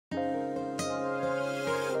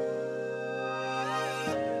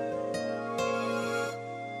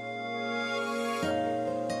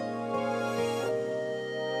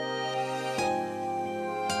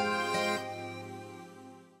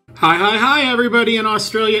Hi, everybody in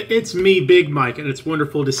Australia. It's me, Big Mike, and it's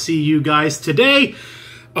wonderful to see you guys today.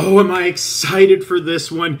 Oh, am I excited for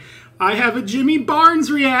this one. I have a Jimmy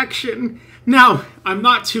Barnes reaction. Now, I'm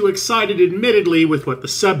not too excited, admittedly, with what the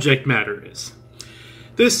subject matter is.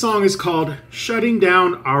 This song is called Shutting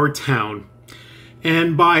Down Our Town.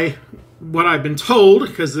 And by what I've been told,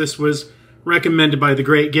 because this was recommended by the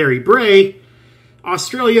great Gary Bray,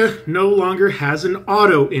 Australia no longer has an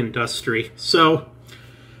auto industry. So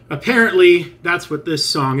apparently, that's what this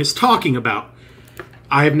song is talking about.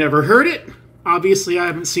 I have never heard it. Obviously, I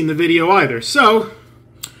haven't seen the video either. So,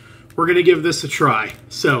 we're going to give this a try.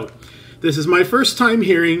 So, this is my first time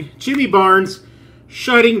hearing Jimmy Barnes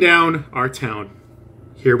shutting down our town.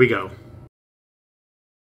 Here we go.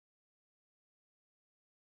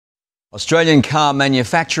 Australian car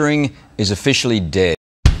manufacturing is officially dead.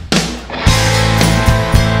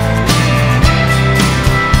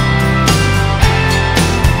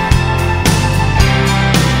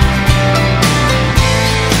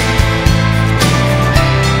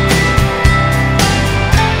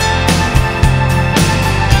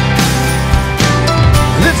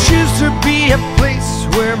 A place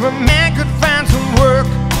where a man could find some work,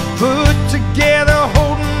 put together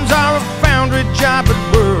holdings or a foundry job at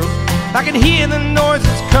work. I can hear the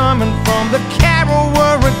noises coming from the carol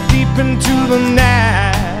whirring deep into the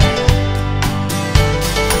night.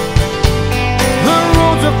 The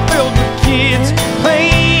roads are filled with kids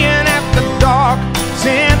playing after dark,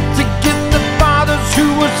 sent to get the fathers who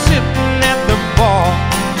were sitting at the bar.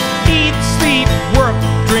 Eat, sleep, work,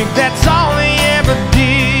 drink, that's all they ever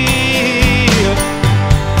did.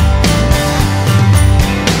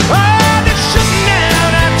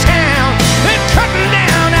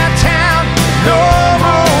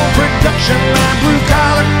 Line, blue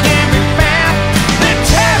collar can't be found. They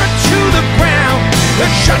tear it to the ground.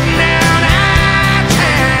 They're shutting down our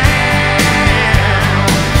town.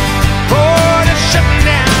 Oh, they're shutting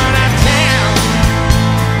down our town.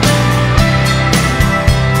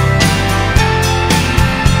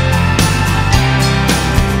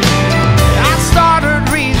 I started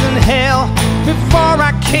raising hell before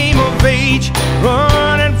I came of age,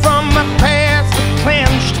 running from my past, the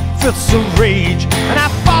clenched fists of rage, and I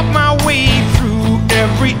fought my way through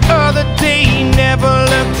every other day, never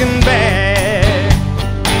looking back.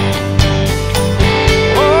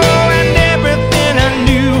 Oh, and everything I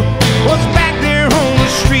knew was back there on the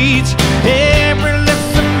streets. Every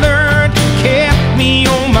lesson learned kept me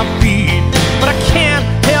on my feet, but I can't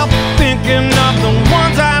help thinking of the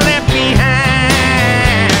ones I left behind.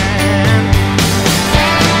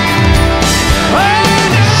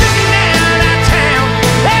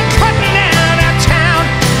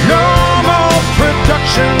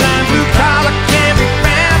 Line, blue collar can't be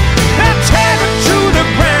found. They'll tear it to the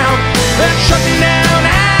ground. They're shutting down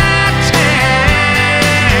our town.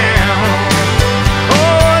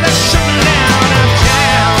 Oh, they're shutting down our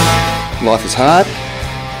town. Life is hard.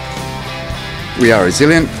 We are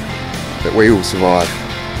resilient, but we will survive.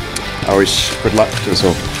 I wish good luck to us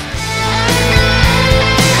all.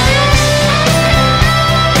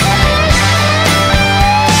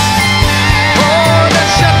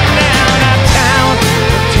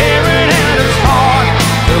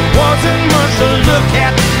 Look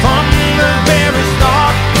at from the very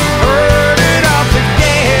start. Heard it all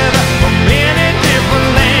together from many different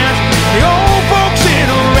lands. The old folks sit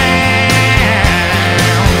around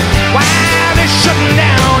while they're shutting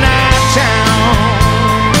down our town.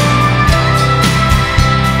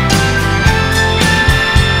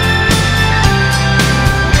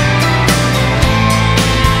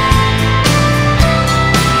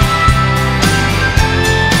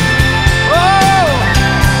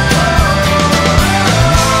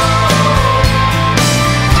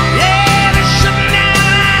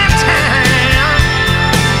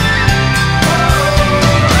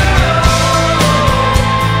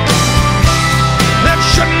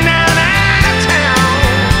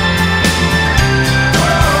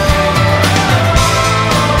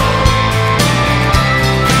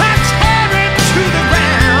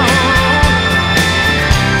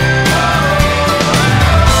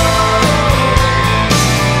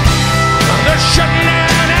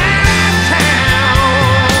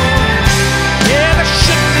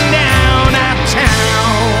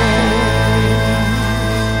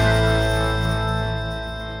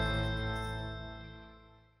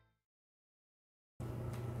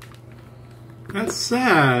 That's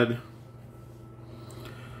sad.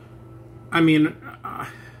 I mean,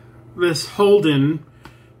 this Holden,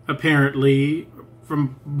 apparently,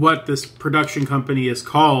 from what this production company is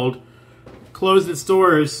called, closed its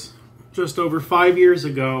doors just over 5 years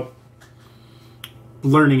ago.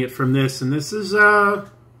 learning it from this. And this is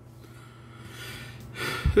a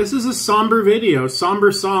somber video,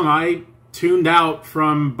 somber song. I tuned out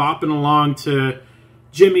from bopping along to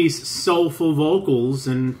Jimmy's soulful vocals,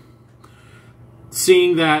 and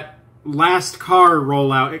seeing that last car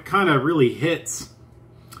roll out, it kind of really hits.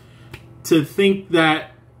 To think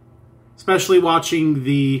that, especially watching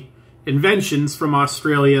the inventions from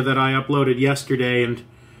Australia that I uploaded yesterday, and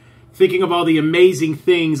thinking of all the amazing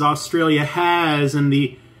things Australia has, and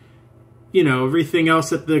the, you know, everything else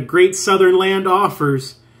that the great southern land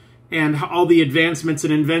offers, and all the advancements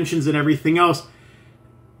and inventions and everything else,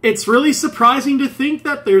 it's really surprising to think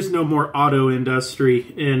that there's no more auto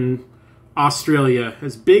industry in Australia,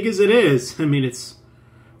 as big as it is. I mean, it's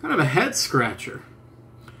kind of a head scratcher.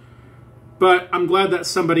 But I'm glad that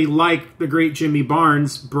somebody like the great Jimmy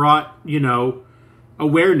Barnes brought, you know,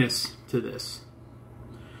 awareness to this.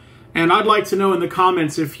 And I'd like to know in the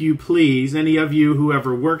comments, if you please, any of you who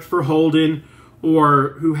ever worked for Holden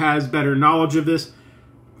or who has better knowledge of this,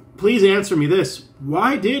 please answer me this.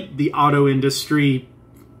 Why did the auto industry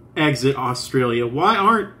exit Australia? Why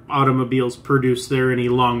aren't automobiles produced there any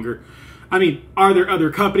longer? I mean, are there other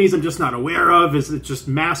companies I'm just not aware of? Is it just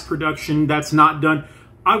mass production that's not done?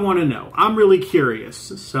 I want to know. I'm really curious.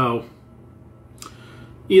 So,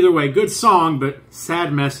 either way, good song, but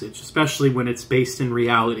sad message, especially when it's based in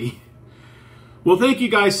reality. Well, thank you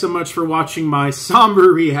guys so much for watching my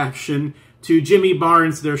somber reaction to Jimmy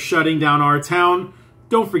Barnes. They're shutting down our town.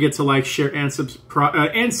 Don't forget to like, share, and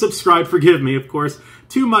subscribe, forgive me, of course,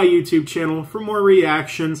 to my YouTube channel for more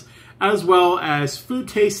reactions, as well as food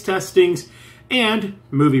taste testings and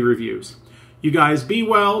movie reviews. You guys be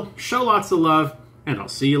well, show lots of love, and I'll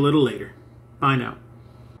see you a little later. Bye now.